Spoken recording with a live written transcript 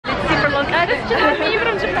this is me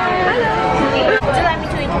from Japan. Hello. Would you like me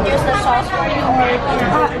to introduce the sauce for you?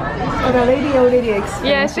 The lady already explained.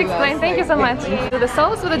 Yeah, she explained. Thank you so much. The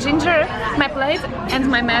sauce with the ginger, my plate, and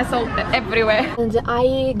my mess all everywhere. And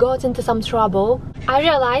I got into some trouble. I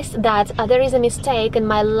realized that there is a mistake in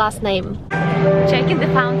my last name. Checking the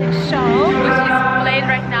fountain show, which is playing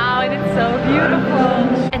right now, and it's so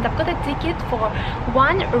beautiful. And I've got a ticket for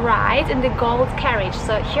one ride in the gold carriage.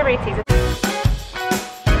 So here it is.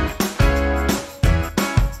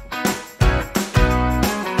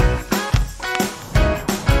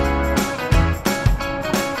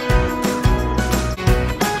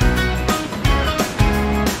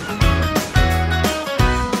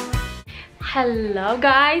 Hello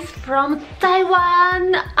guys from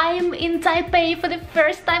Taiwan! I am in Taipei for the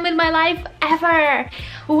first time in my life ever!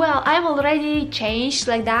 Well, I'm already changed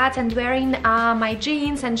like that and wearing my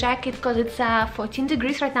jeans and jacket because it's 14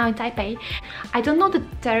 degrees right now in Taipei. I don't know the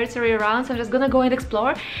territory around, so I'm just gonna go and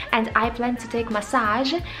explore, and I plan to take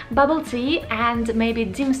massage, bubble tea and maybe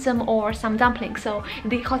dim sum or some dumplings. So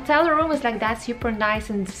the hotel room is like that, super nice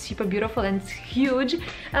and super beautiful and huge.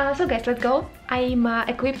 So guys, let's go. I'm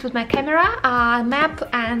equipped with my camera, map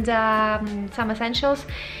and some essentials.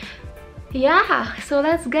 Yeah, so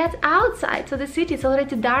let's get outside to the city. It's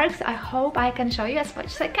already dark, so I hope I can show you as much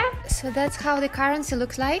as I can. So that's how the currency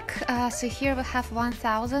looks like. So here we have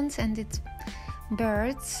 1000 and it's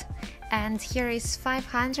birds, and here is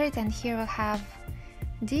 500, and here we have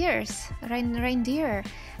deers, reindeer,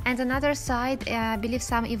 and another side I believe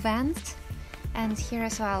some events, and here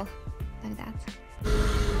as well, like that.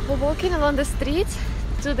 We're walking along the street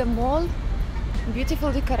to the mall.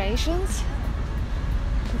 Beautiful decorations,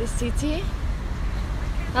 the city,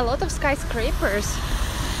 a lot of skyscrapers.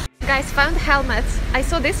 Guys, found helmets. I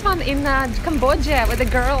saw this one in Cambodia with a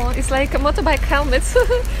girl. It's like a motorbike helmet.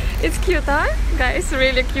 It's cute, huh? Guys,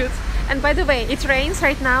 really cute. And by the way, it rains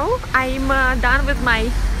right now. I'm done with my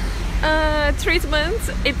treatment.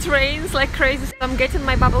 It rains like crazy. So I'm getting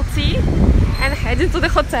my bubble tea and heading to the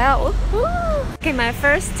hotel. Woo! Okay, my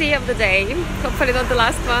first tea of the day. Hopefully not the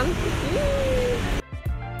last one.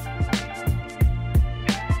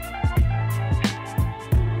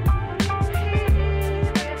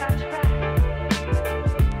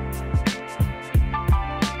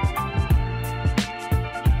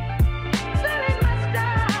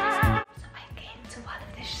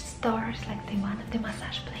 Stores, like one of the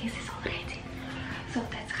massage places already. So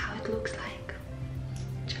that's how it looks like.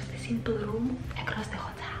 Just a simple room across the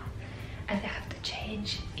hotel, and I have to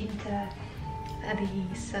change into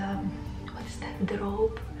these what is that, the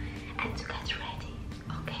robe, and to get ready.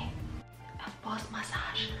 Okay, a post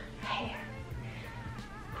massage hair.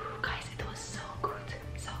 Ooh, guys, it was so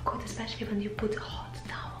good, especially when you put hot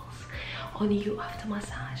towels on you after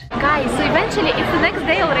massage. Guys, so eventually it's the next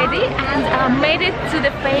day already, and I made it to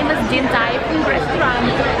the famous Din Tai Fung restaurant,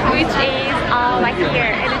 which is like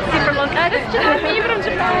here, and it's super long. This is just me from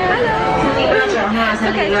Japan. Hello.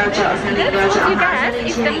 Okay, that's what you get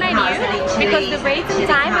is the menu, because the waiting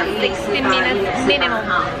time is 60 minutes minimum,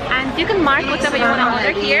 and you can mark whatever you want to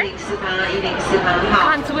order here.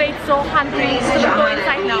 Can't wait, so hungry, so we'll go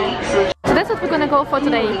inside now. So that's what we're gonna go for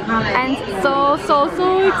today, and so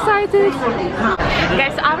excited.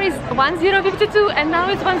 Guys, so hour is 10:52 and now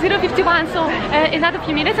it's 10:51, so another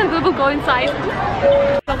few minutes and we will go inside.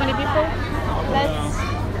 So many people. Let's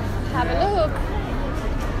have a look.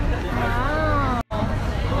 Wow,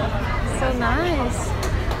 so nice.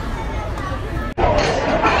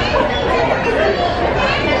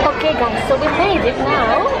 Okay guys, so we made it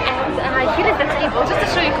now, and here is the table, just to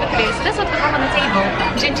show you quickly. So that's what we have on the table.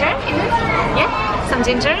 Ginger in it, yeah, some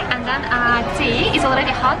ginger, and then tea is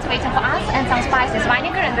already hot waiting for us, and some spices,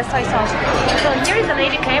 vinegar and the soy sauce. So here is the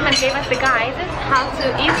lady came and gave us the guide how to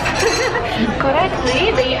eat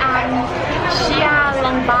correctly the xia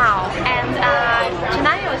long bao, and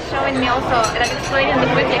Chennai was showing me also, like explaining me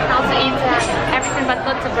quickly how to eat everything but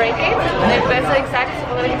not to break it. We're so excited, so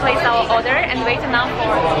we already placed our order and waiting now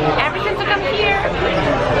for everything to come here.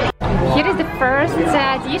 Here is the first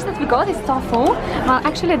dish that we got, is tofu. Well,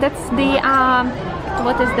 actually that's the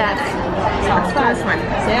what is that?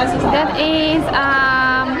 That is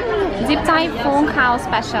Deep Thai Fung House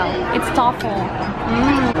special. It's tofu.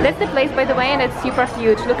 That's the place, by the way, and it's super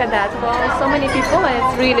huge. Look at that. Wow, so many people, and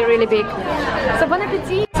it's really big. So bon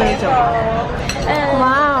appetit.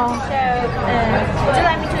 Wow. Would you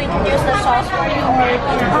like me to introduce the sauce for you?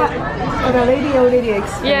 The lady already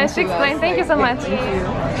explained. Yeah, she explained. Thank you so much.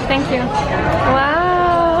 Thank you.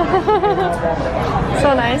 Wow.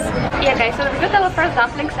 So nice. Yeah guys, so we got our first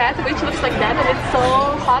dumpling set, which looks like that, and it's so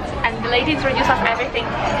hot, and the lady introduced us everything.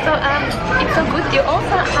 So it's so good. You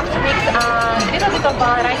also have to mix a little bit of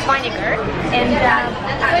rice vinegar, and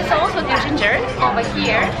so it's also the ginger over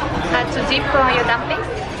here to dip your dumplings.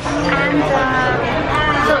 And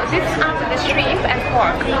so this is after the shrimp and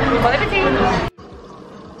pork. Bon appetit!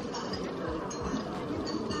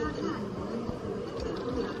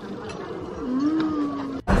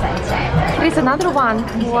 Here's another one.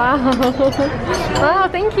 Wow. Wow,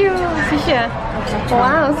 thank you.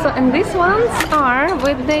 Wow, so and these ones are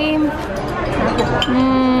with the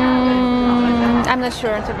I'm not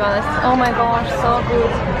sure, to be honest. Oh my gosh, so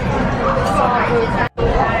good. So good.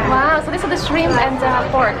 Wow, so these are the shrimp and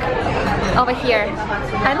pork over here.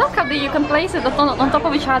 I love how you can place it on top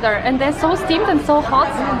of each other, and they're so steamed and so hot.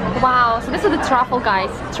 Wow, so this is the truffle, guys.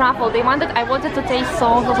 Truffle, I wanted to taste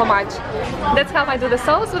so much. That's how I do the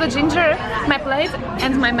sauce with the ginger, my plate,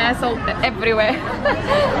 and my mess all everywhere.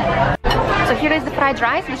 So here is the fried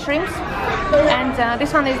rice with shrimps, and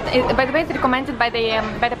this one is, by the way, it's recommended by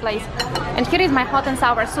the place. And here is my hot and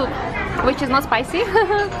sour soup, which is not spicy.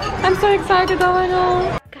 I'm so excited, oh my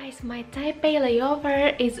god. Guys, my Taipei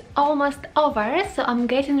layover is almost over, so I'm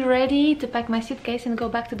getting ready to pack my suitcase and go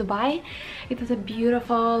back to Dubai. It was a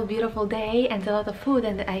beautiful, beautiful day and a lot of food,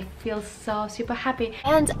 and I feel so super happy.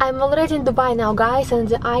 And I'm already in Dubai now, guys,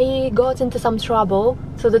 and I got into some trouble.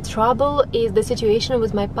 So the trouble is the situation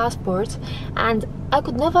with my passport, and I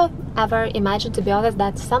could never ever imagine, to be honest,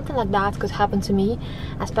 that something like that could happen to me,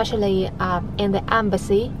 especially in the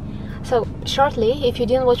embassy. So shortly, if you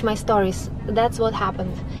didn't watch my stories, that's what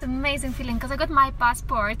happened. It's an amazing feeling because I got my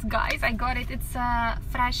passport, guys. I got it. It's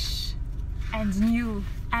fresh and new,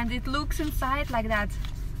 and it looks inside like that.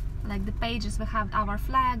 Like the pages, we have our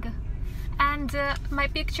flag, and my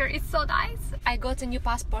picture is so nice. I got a new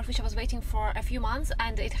passport which I was waiting for a few months,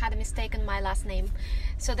 and it had a mistake in my last name.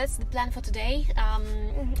 So that's the plan for today.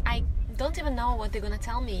 I don't even know what they're gonna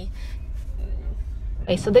tell me.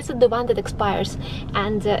 Okay, so this is the one that expires,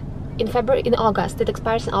 and in August, it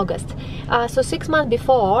expires in August. So 6 months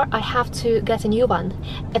before, I have to get a new one.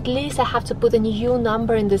 At least I have to put a new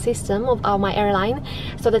number in the system of my airline,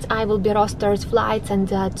 so that I will be rostered flights and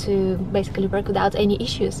to basically work without any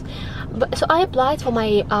issues. So I applied for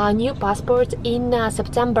my new passport in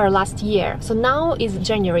September last year. So now is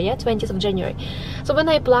January, yeah, 20th of January. So when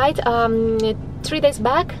I applied 3 days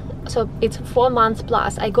back, so it's 4 months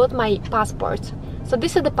plus, I got my passport. So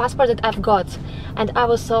this is the passport that I've got, and I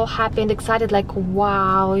was so happy and excited, like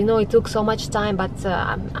wow, you know, it took so much time, but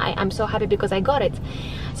I'm so happy because I got it.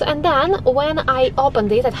 So and then when I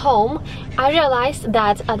opened it at home, I realized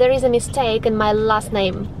that there is a mistake in my last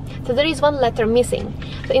name. So there is one letter missing.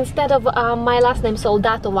 So instead of my last name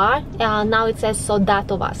Soldatova, now it says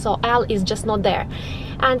Soldatova, so L is just not there.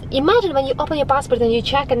 And imagine when you open your passport and you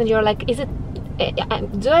check and you're like, is it,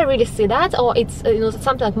 do I really see that, or it's you know,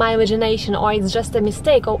 something like my imagination, or it's just a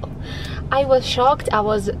mistake? Or I was shocked. I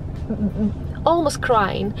was almost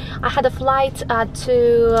crying. I had a flight to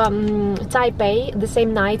Taipei the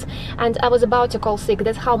same night, and I was about to call sick.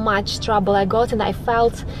 That's how much trouble I got, and I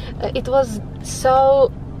felt it was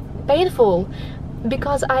so painful,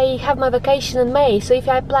 because I have my vacation in May. So if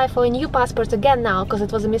I apply for a new passport again now, because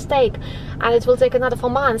it was a mistake, and it will take another 4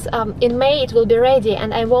 months, in May it will be ready,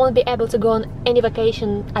 and I won't be able to go on any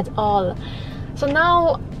vacation at all. So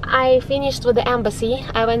now I finished with the embassy.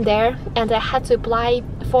 I went there and I had to apply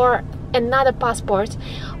for another passport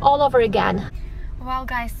all over again. Well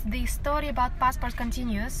guys, the story about passport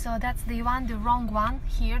continues. So that's the wrong one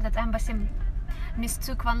here, that embassy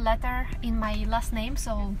mistook one letter in my last name,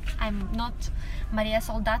 so I'm not Maria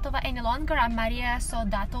Soldatova any longer, I'm Maria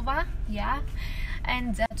Soldatova, yeah.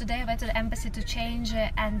 And today I went to the embassy to change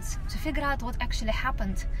and to figure out what actually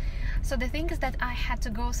happened. So the thing is that I had to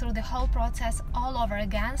go through the whole process all over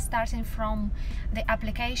again, starting from the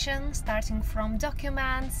application, starting from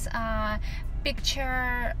documents,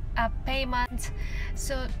 picture, payment.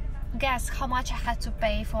 So guess how much I had to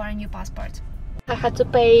pay for a new passport? I had to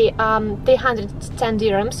pay 310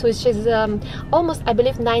 dirhams, which is almost, I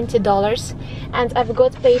believe, $90. And I've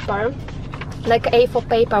got paper, like A4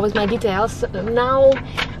 paper with my details. Now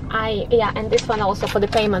yeah, and this one also for the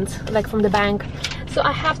payment, like from the bank. So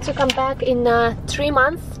I have to come back in 3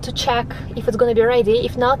 months to check if it's going to be ready.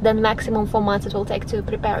 If not, then maximum 4 months it will take to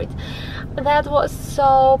prepare it. That was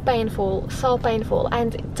so painful, so painful.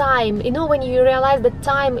 And time, you know, when you realize that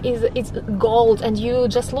time is gold and you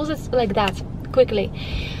just lose it like that quickly.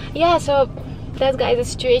 Yeah, so that's, guys, the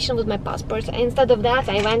situation with my passport. Instead of that,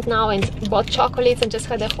 I went now and bought chocolates and just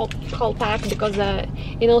had a whole pack, because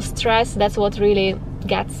you know, stress, that's what really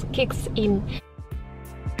kicks in.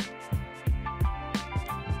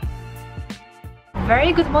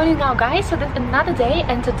 very good morning now, guys. So that's another day,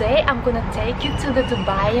 and today I'm gonna take you to the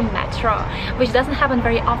Dubai metro, which doesn't happen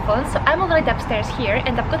very often. So I'm already upstairs here,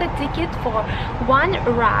 and I've got a ticket for one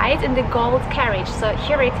ride in the gold carriage. So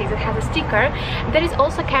here it is, it has a sticker. There is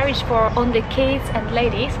also carriage for only kids and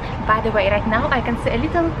ladies. By the way, right now I can see a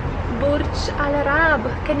little Burj Al Arab.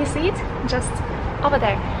 Can you see it? Just over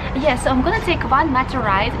there. Yes, so I'm gonna take one metro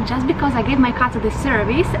ride just because I gave my car to the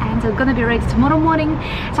service and I'm gonna be ready tomorrow morning.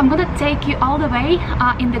 So I'm gonna take you all the way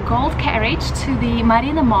in the gold carriage to the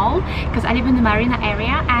Marina Mall, because I live in the Marina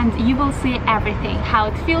area, and you will see everything, how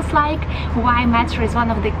it feels like, why metro is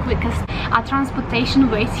one of the quickest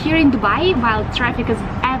transportation ways here in Dubai while traffic is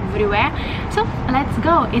everywhere. So let's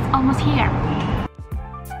go, it's almost here.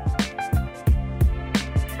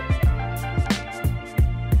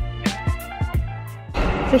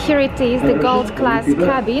 So here it is, the gold class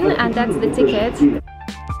cabin, and that's the ticket.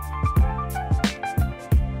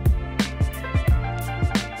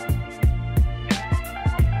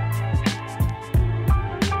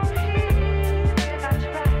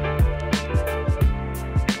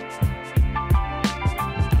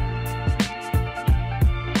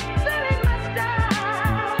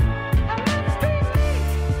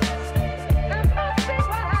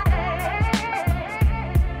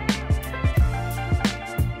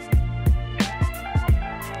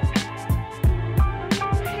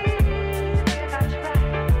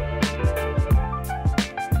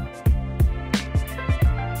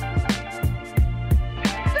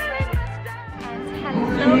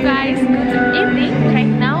 Guys, good evening.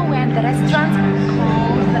 Right now we're in the restaurant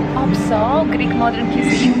called Opso, Greek Modern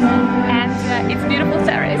Cuisine, and it's beautiful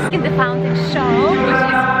terrace in the fountain show, which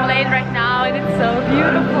is played right now, and it's so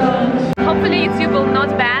beautiful. Hopefully YouTube will not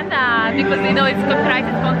ban because they know it's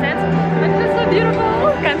copyrighted content, but it's so beautiful.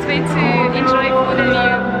 Can't wait to enjoy food and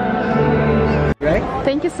view. Right?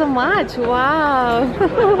 Thank you so much. Wow.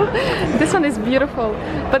 This one is beautiful,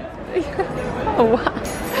 but oh, wow.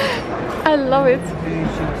 I love it.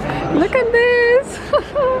 Look at this.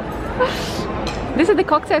 This is the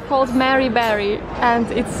cocktail called Mary Berry, and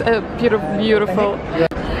it's beautiful.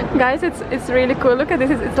 Guys, it's really cool. Look at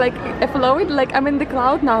this. It's like a fluid, like I'm in the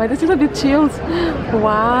cloud now. It's a little bit chilled.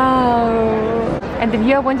 Wow. And the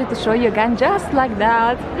view I wanted to show you again, just like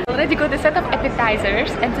that. Already got a set of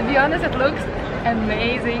appetizers, and to be honest, it looks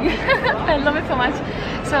amazing. I love it so much.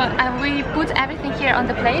 So we put everything here on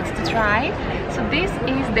the plate to try. So this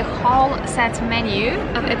is the whole set menu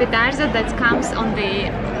of appetizer that comes on the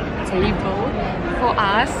table for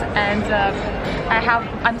us, and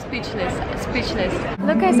I'm speechless.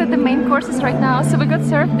 Look guys at the main courses right now. So we got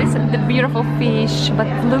served the beautiful fish, but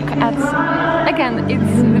look at, again,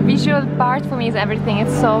 it's the visual part for me is everything.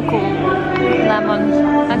 It's so cool. Lemon,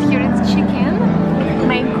 and here it's chicken,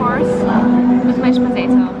 main course with mashed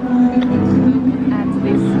potato. Look at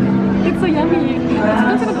this. It's so yummy. It's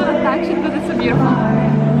not a bit of texture, but it's so beautiful.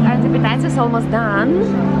 And the appetizer is almost done.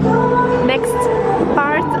 Next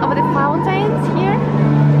part of the fountains here.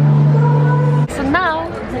 So now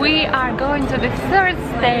we are going to the third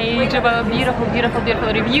stage of a beautiful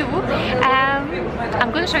review.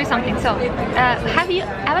 I'm going to show you something. So, have you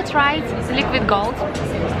ever tried liquid gold?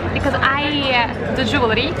 Because I do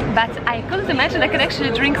jewelry, but I couldn't imagine I could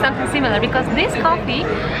actually drink something similar, because this coffee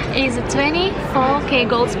is 24K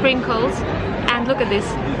gold sprinkles, and look at this,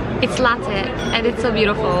 it's latte and it's so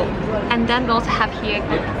beautiful. And then we also have here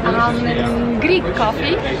Greek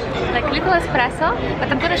coffee, like little espresso, but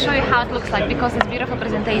I'm gonna show you how it looks like because it's beautiful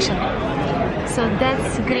presentation. So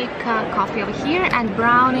that's Greek coffee over here, and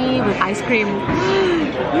brownie with ice cream.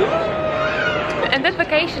 And then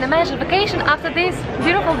vacation, imagine vacation after this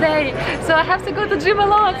beautiful day. So I have to go to gym a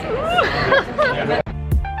lot.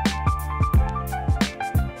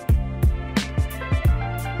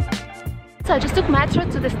 So I just took metro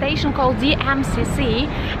to the station called DMCC,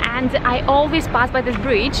 and I always pass by this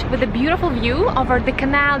bridge with a beautiful view over the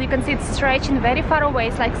canal. You can see it stretching very far away,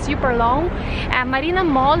 it's like super long. Marina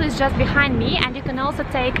Mall is just behind me, and you can also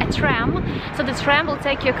take a tram. So the tram will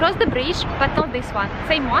take you across the bridge, but not this one,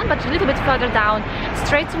 same one, but a little bit further down,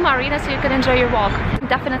 straight to Marina, so you can enjoy your walk.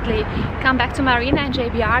 Definitely come back to Marina and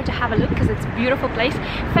JBR to have a look, because it's a beautiful place.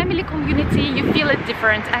 Family community, you feel it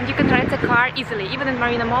different, and you can rent a car easily. Even in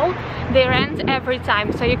Marina Mall, they rent every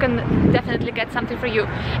time, so you can definitely get something for you.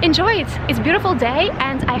 Enjoy it. It's a beautiful day,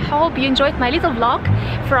 and I hope you enjoyed my little vlog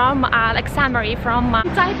from like summary from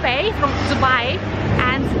Taipei, from Dubai,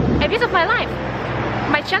 and a bit of my life.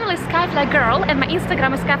 My channel is Skyflygirl, and my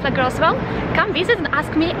Instagram is Skyflygirl as well. Come visit and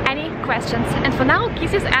ask me any questions. And for now,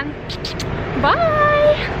 kisses and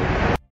bye!